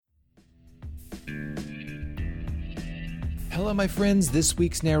Hello, my friends. This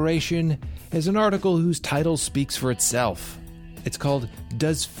week's narration is an article whose title speaks for itself. It's called,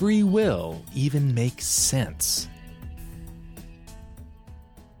 Does Free Will Even Make Sense?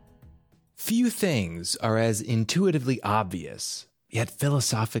 Few things are as intuitively obvious, yet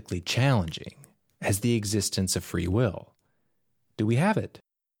philosophically challenging, as the existence of free will. Do we have it?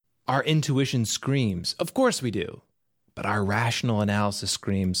 Our intuition screams, of course we do. But our rational analysis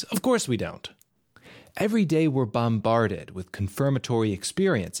screams, of course we don't. Every day we're bombarded with confirmatory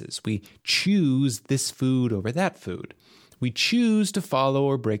experiences. We choose this food over that food. We choose to follow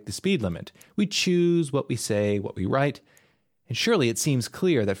or break the speed limit. We choose what we say, what we write. And surely it seems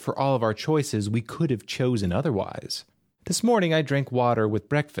clear that for all of our choices, we could have chosen otherwise. This morning I drank water with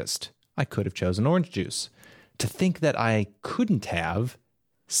breakfast. I could have chosen orange juice. To think that I couldn't have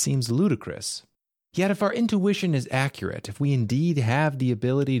seems ludicrous. Yet if our intuition is accurate, if we indeed have the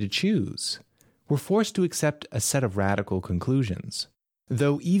ability to choose, we're forced to accept a set of radical conclusions.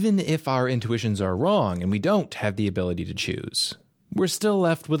 Though even if our intuitions are wrong and we don't have the ability to choose, we're still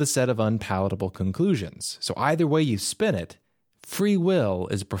left with a set of unpalatable conclusions. So either way you spin it, free will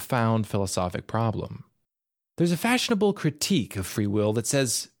is a profound philosophic problem. There's a fashionable critique of free will that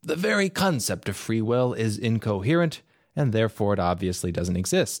says the very concept of free will is incoherent and therefore it obviously doesn't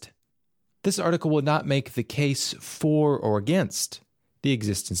exist. This article will not make the case for or against the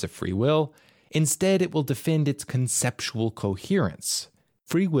existence of free will. Instead, it will defend its conceptual coherence.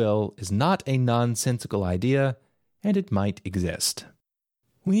 Free will is not a nonsensical idea, and it might exist.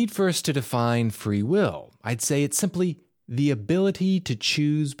 We need first to define free will. I'd say it's simply the ability to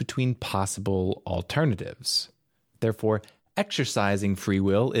choose between possible alternatives. Therefore, exercising free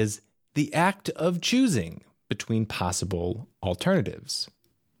will is the act of choosing between possible alternatives.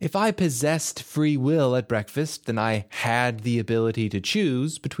 If I possessed free will at breakfast, then I had the ability to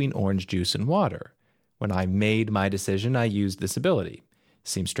choose between orange juice and water. When I made my decision, I used this ability.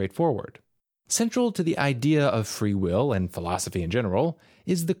 Seems straightforward. Central to the idea of free will and philosophy in general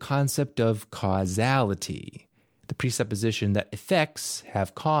is the concept of causality, the presupposition that effects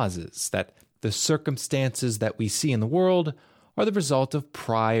have causes, that the circumstances that we see in the world are the result of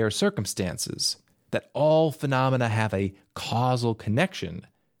prior circumstances, that all phenomena have a causal connection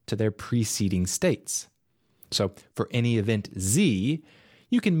to their preceding states. So for any event Z,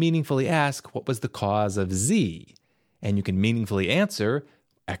 you can meaningfully ask what was the cause of Z, and you can meaningfully answer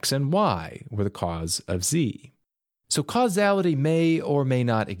X and Y were the cause of Z. So causality may or may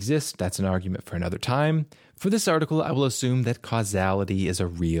not exist. That's an argument for another time. For this article, I will assume that causality is a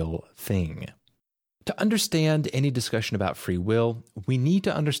real thing. To understand any discussion about free will, we need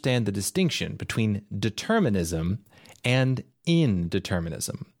to understand the distinction between determinism and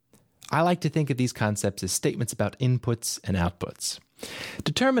indeterminism. I like to think of these concepts as statements about inputs and outputs.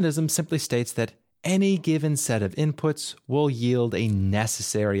 Determinism simply states that any given set of inputs will yield a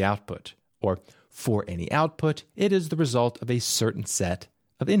necessary output, or for any output, it is the result of a certain set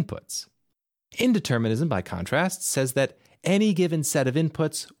of inputs. Indeterminism, by contrast, says that any given set of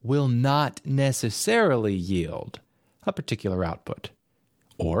inputs will not necessarily yield a particular output.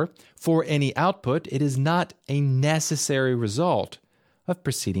 Or, for any output, it is not a necessary result of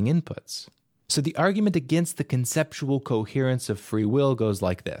preceding inputs. So the argument against the conceptual coherence of free will goes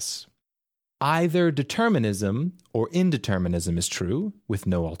like this. Either determinism or indeterminism is true, with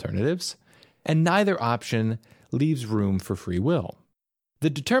no alternatives, and neither option leaves room for free will. The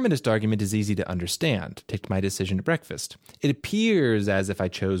determinist argument is easy to understand. Take my decision at breakfast. It appears as if I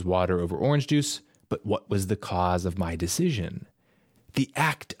chose water over orange juice, but what was the cause of my decision? The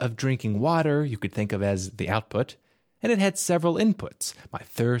act of drinking water you could think of as the output, and it had several inputs: my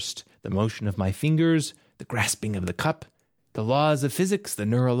thirst, the motion of my fingers, the grasping of the cup, the laws of physics, the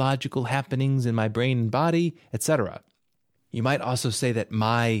neurological happenings in my brain and body, etc. You might also say that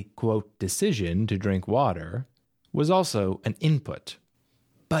my, quote, decision to drink water was also an input.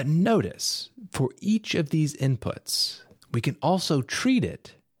 But notice, for each of these inputs, we can also treat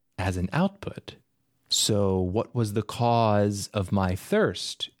it as an output. So what was the cause of my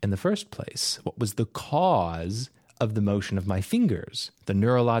thirst in the first place? What was the cause of the motion of my fingers, the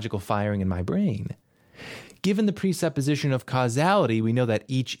neurological firing in my brain? Given the presupposition of causality, we know that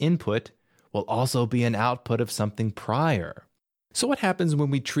each input will also be an output of something prior. So what happens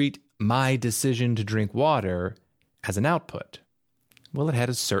when we treat my decision to drink water as an output? Well, it had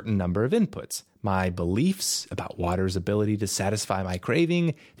a certain number of inputs. My beliefs about water's ability to satisfy my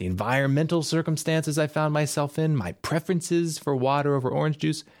craving, the environmental circumstances I found myself in, my preferences for water over orange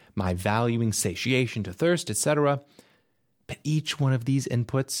juice, my valuing satiation to thirst, etc. But each one of these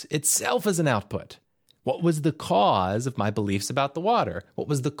inputs itself is an output. What was the cause of my beliefs about the water? What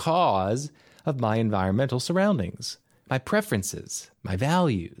was the cause of my environmental surroundings? my preferences, my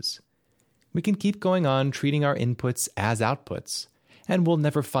values. We can keep going on treating our inputs as outputs, and we'll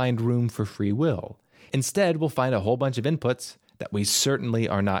never find room for free will. Instead, we'll find a whole bunch of inputs that we certainly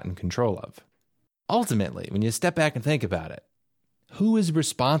are not in control of. Ultimately, when you step back and think about it, who is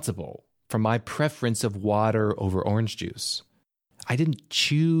responsible for my preference of water over orange juice? I didn't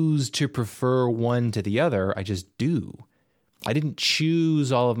choose to prefer one to the other, I just do. I didn't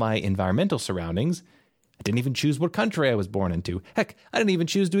choose all of my environmental surroundings. I didn't even choose what country I was born into. Heck, I didn't even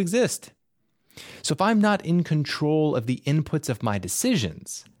choose to exist. So if I'm not in control of the inputs of my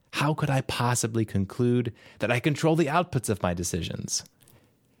decisions, how could I possibly conclude that I control the outputs of my decisions?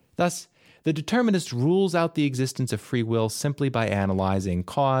 Thus, the determinist rules out the existence of free will simply by analyzing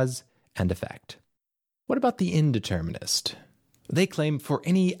cause and effect. What about the indeterminist? They claim for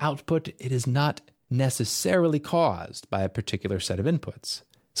any output, it is not necessarily caused by a particular set of inputs.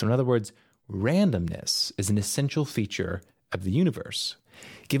 So in other words, randomness is an essential feature of the universe.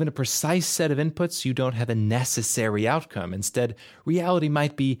 Given a precise set of inputs, you don't have a necessary outcome. Instead, reality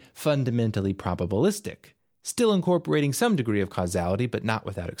might be fundamentally probabilistic, still incorporating some degree of causality, but not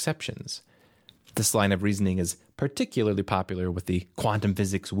without exceptions. This line of reasoning is particularly popular with the quantum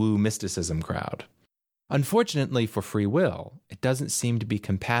physics woo mysticism crowd. Unfortunately for free will, it doesn't seem to be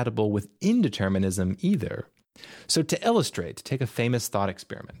compatible with indeterminism either. So to illustrate, take a famous thought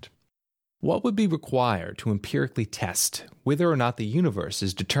experiment. What would be required to empirically test whether or not the universe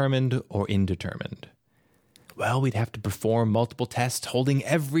is determined or indetermined? Well, we'd have to perform multiple tests holding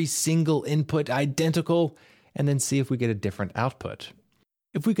every single input identical and then see if we get a different output.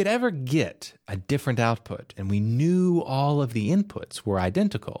 If we could ever get a different output and we knew all of the inputs were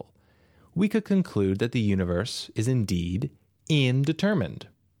identical, we could conclude that the universe is indeed indetermined.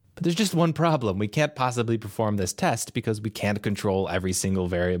 But there's just one problem. We can't possibly perform this test because we can't control every single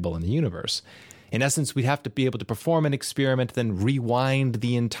variable in the universe. In essence, we'd have to be able to perform an experiment, then rewind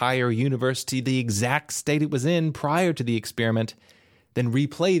the entire universe to the exact state it was in prior to the experiment, then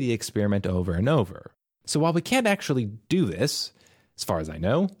replay the experiment over and over. So while we can't actually do this, as far as I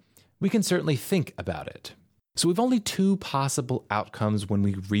know, we can certainly think about it. So we've only two possible outcomes when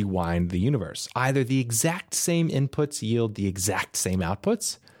we rewind the universe. Either the exact same inputs yield the exact same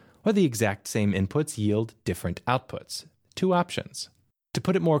outputs, or the exact same inputs yield different outputs. Two options. To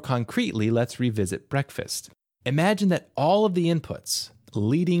put it more concretely, let's revisit breakfast. Imagine that all of the inputs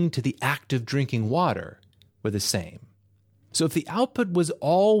leading to the act of drinking water were the same. So if the output was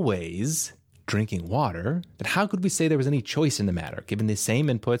always drinking water, then how could we say there was any choice in the matter? Given the same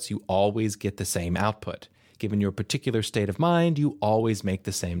inputs, you always get the same output. Given your particular state of mind, you always make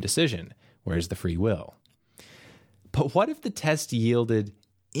the same decision. Where's the free will? But what if the test yielded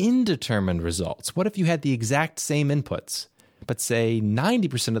indeterminate results? What if you had the exact same inputs, but say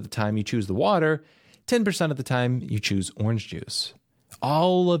 90% of the time you choose the water, 10% of the time you choose orange juice?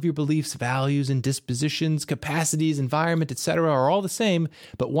 All of your beliefs, values, and dispositions, capacities, environment, etc. are all the same,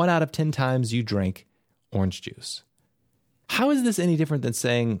 but 1 out of 10 times you drink orange juice. How is this any different than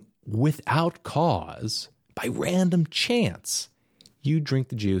saying, without cause, by random chance, you drink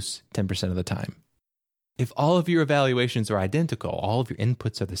the juice 10% of the time? If all of your evaluations are identical, all of your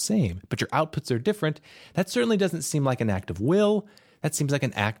inputs are the same, but your outputs are different, that certainly doesn't seem like an act of will. That seems like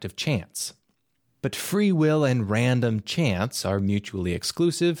an act of chance. But free will and random chance are mutually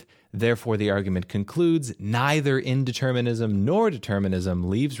exclusive. Therefore, the argument concludes neither indeterminism nor determinism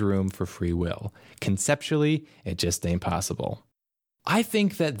leaves room for free will. Conceptually, it just ain't possible. I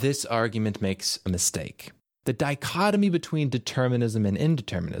think that this argument makes a mistake. The dichotomy between determinism and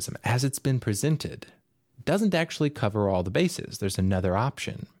indeterminism, as it's been presented, doesn't actually cover all the bases. There's another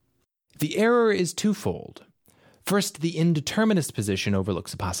option. The error is twofold. First, the indeterminist position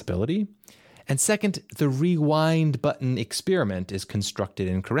overlooks a possibility. And second, the rewind button experiment is constructed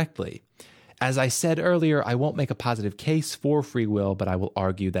incorrectly. As I said earlier, I won't make a positive case for free will, but I will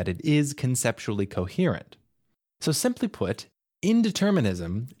argue that it is conceptually coherent. So simply put,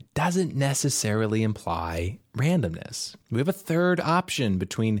 indeterminism doesn't necessarily imply randomness. We have a third option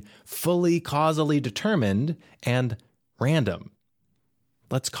between fully causally determined and random.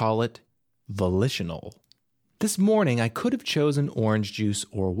 Let's call it volitional. This morning, I could have chosen orange juice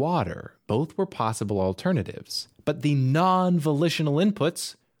or water. Both were possible alternatives. But the non-volitional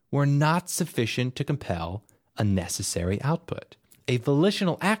inputs were not sufficient to compel a necessary output. A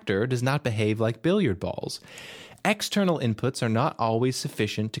volitional actor does not behave like billiard balls. External inputs are not always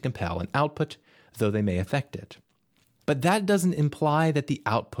sufficient to compel an output, though they may affect it. But that doesn't imply that the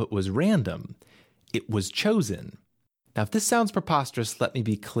output was random. It was chosen. Now, if this sounds preposterous, let me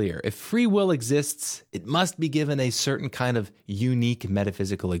be clear. If free will exists, it must be given a certain kind of unique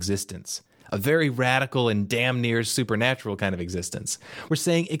metaphysical existence, a very radical and damn near supernatural kind of existence. We're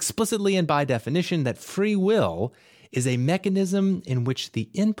saying explicitly and by definition that free will is a mechanism in which the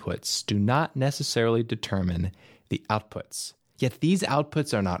inputs do not necessarily determine the outputs. Yet these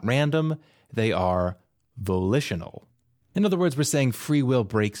outputs are not random, they are volitional. In other words, we're saying free will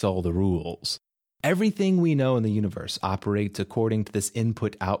breaks all the rules. Everything we know in the universe operates according to this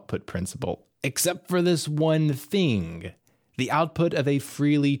input-output principle, except for this one thing. The output of a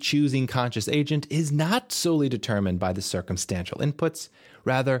freely choosing conscious agent is not solely determined by the circumstantial inputs.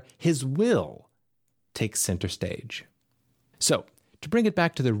 Rather, his will takes center stage. So, to bring it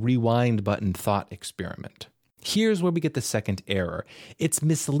back to the rewind button thought experiment, here's where we get the second error. It's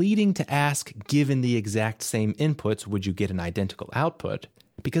misleading to ask, given the exact same inputs, would you get an identical output?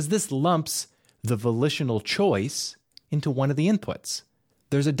 Because this lumps the volitional choice into one of the inputs.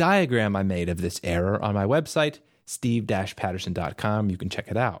 There's a diagram I made of this error on my website, steve-patterson.com. You can check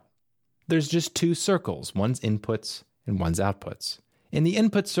it out. There's just two circles, one's inputs and one's outputs. In the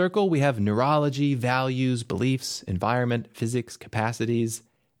input circle, we have neurology, values, beliefs, environment, physics, capacities,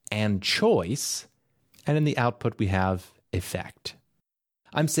 and choice. And in the output, we have effect.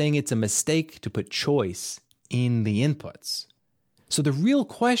 I'm saying it's a mistake to put choice in the inputs. So the real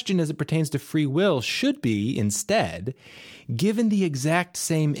question as it pertains to free will should be, instead, given the exact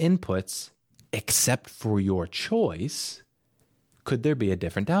same inputs, except for your choice, could there be a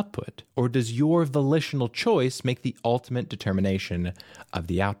different output? Or does your volitional choice make the ultimate determination of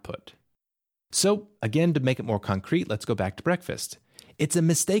the output? So, again, to make it more concrete, let's go back to breakfast. It's a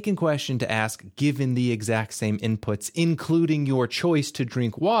mistaken question to ask, given the exact same inputs, including your choice to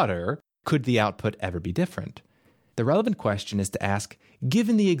drink water, could the output ever be different? The relevant question is to ask,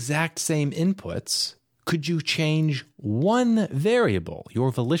 given the exact same inputs, could you change one variable,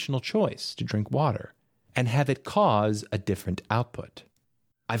 your volitional choice to drink water, and have it cause a different output?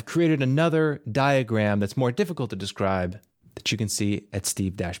 I've created another diagram that's more difficult to describe that you can see at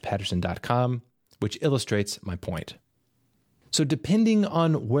steve-patterson.com, which illustrates my point. So depending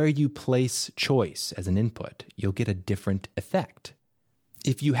on where you place choice as an input, you'll get a different effect.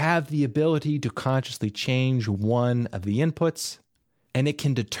 If you have the ability to consciously change one of the inputs, and it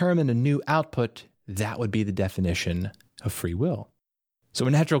can determine a new output, that would be the definition of free will. So a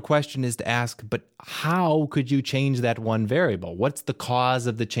natural question is to ask, but how could you change that one variable? What's the cause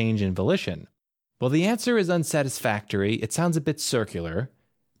of the change in volition? Well, the answer is unsatisfactory. It sounds a bit circular,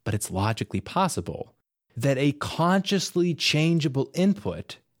 but it's logically possible that a consciously changeable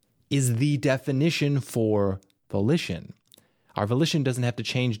input is the definition for volition. Our volition doesn't have to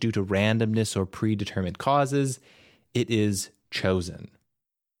change due to randomness or predetermined causes. It is chosen.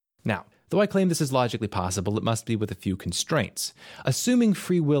 Now, though I claim this is logically possible, it must be with a few constraints. Assuming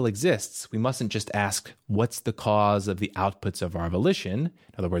free will exists, we mustn't just ask, what's the cause of the outputs of our volition? In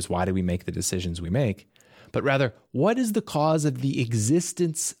other words, why do we make the decisions we make? But rather, what is the cause of the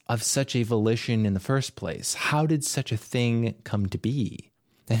existence of such a volition in the first place? How did such a thing come to be?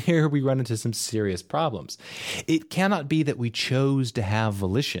 And here we run into some serious problems. It cannot be that we chose to have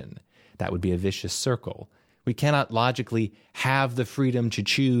volition. That would be a vicious circle. We cannot logically have the freedom to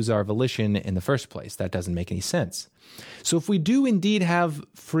choose our volition in the first place. That doesn't make any sense. So if we do indeed have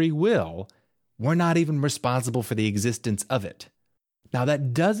free will, we're not even responsible for the existence of it. Now,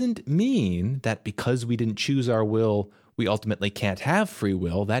 that doesn't mean that because we didn't choose our will, we ultimately can't have free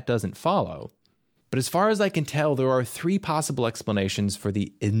will. That doesn't follow. But as far as I can tell, there are three possible explanations for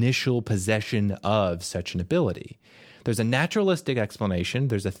the initial possession of such an ability. There's a naturalistic explanation,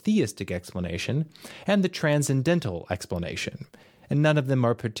 there's a theistic explanation, and the transcendental explanation. And none of them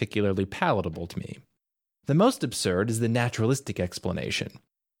are particularly palatable to me. The most absurd is the naturalistic explanation.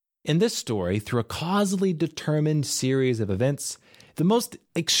 In this story, through a causally determined series of events, the most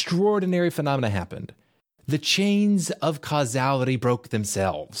extraordinary phenomena happened. The chains of causality broke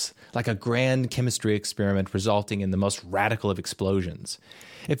themselves, like a grand chemistry experiment resulting in the most radical of explosions.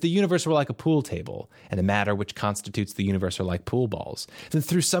 If the universe were like a pool table, and the matter which constitutes the universe are like pool balls, then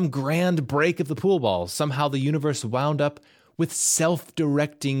through some grand break of the pool balls, somehow the universe wound up with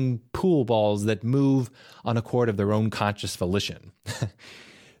self-directing pool balls that move on accord of their own conscious volition.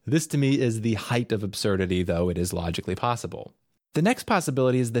 This to me is the height of absurdity, though it is logically possible. The next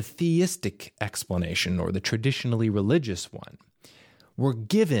possibility is the theistic explanation, or the traditionally religious one. We're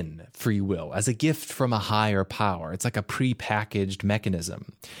given free will as a gift from a higher power. It's like a pre-packaged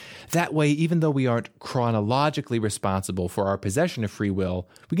mechanism. That way, even though we aren't chronologically responsible for our possession of free will,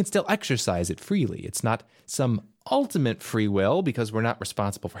 we can still exercise it freely. It's not some ultimate free will because we're not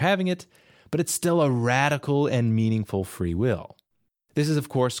responsible for having it, but it's still a radical and meaningful free will. This is, of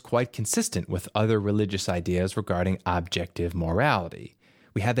course, quite consistent with other religious ideas regarding objective morality.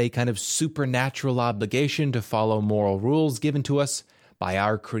 We have a kind of supernatural obligation to follow moral rules given to us by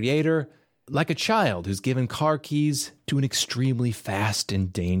our Creator, like a child who's given car keys to an extremely fast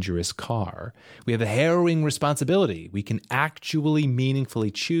and dangerous car. We have a harrowing responsibility. We can actually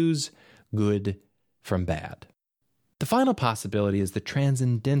meaningfully choose good from bad. The final possibility is the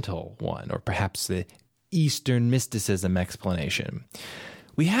transcendental one, or perhaps the Eastern mysticism explanation.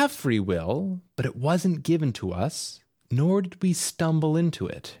 We have free will, but it wasn't given to us, nor did we stumble into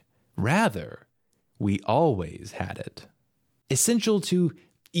it. Rather, we always had it. Essential to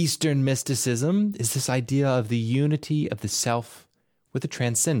Eastern mysticism is this idea of the unity of the self with the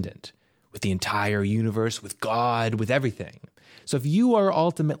transcendent, with the entire universe, with God, with everything. So if you are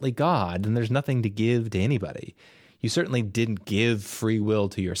ultimately God, then there's nothing to give to anybody. You certainly didn't give free will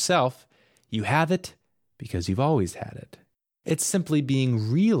to yourself. You have it because you've always had it. It's simply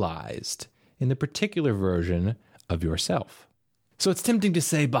being realized in the particular version of yourself. So it's tempting to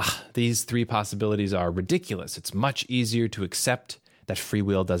say, these three possibilities are ridiculous. It's much easier to accept that free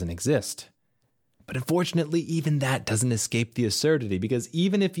will doesn't exist. But unfortunately, even that doesn't escape the absurdity, because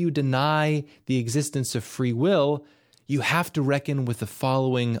even if you deny the existence of free will, you have to reckon with the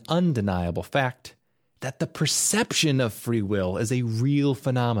following undeniable fact, that the perception of free will is a real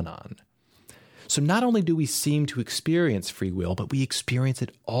phenomenon. So not only do we seem to experience free will, but we experience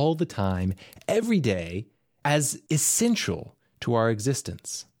it all the time, every day, as essential to our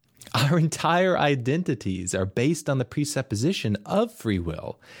existence. Our entire identities are based on the presupposition of free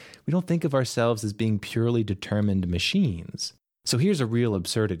will. We don't think of ourselves as being purely determined machines. So here's a real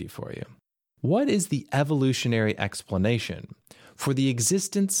absurdity for you. What is the evolutionary explanation for the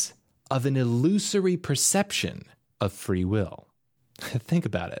existence of an illusory perception of free will? Think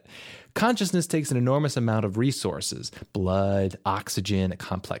about it. Consciousness takes an enormous amount of resources, blood, oxygen, a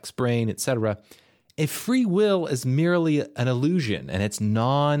complex brain, etc. If free will is merely an illusion and it's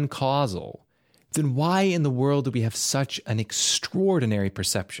non-causal, then why in the world do we have such an extraordinary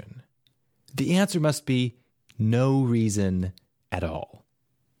perception? The answer must be no reason at all.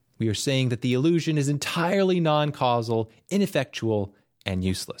 We are saying that the illusion is entirely non-causal, ineffectual, and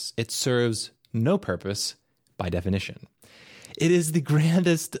useless. It serves no purpose by definition. It is the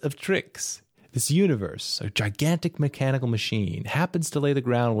grandest of tricks. This universe, a gigantic mechanical machine, happens to lay the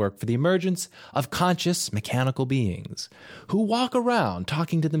groundwork for the emergence of conscious mechanical beings who walk around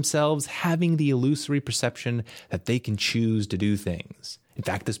talking to themselves, having the illusory perception that they can choose to do things. In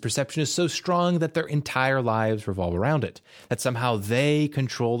fact, this perception is so strong that their entire lives revolve around it, that somehow they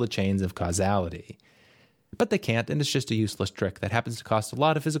control the chains of causality. But they can't, and it's just a useless trick that happens to cost a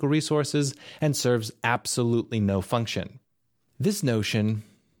lot of physical resources and serves absolutely no function. This notion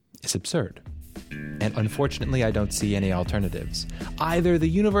is absurd. And unfortunately, I don't see any alternatives. Either the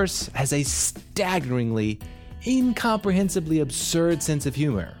universe has a staggeringly, incomprehensibly absurd sense of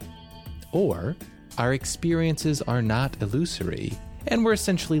humor, or our experiences are not illusory, and we're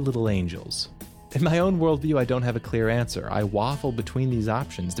essentially little angels. In my own worldview, I don't have a clear answer. I waffle between these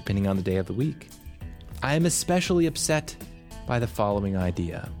options depending on the day of the week. I am especially upset by the following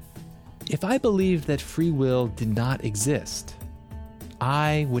idea. If I believed that free will did not exist,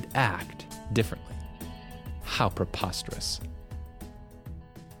 I would act differently. How preposterous.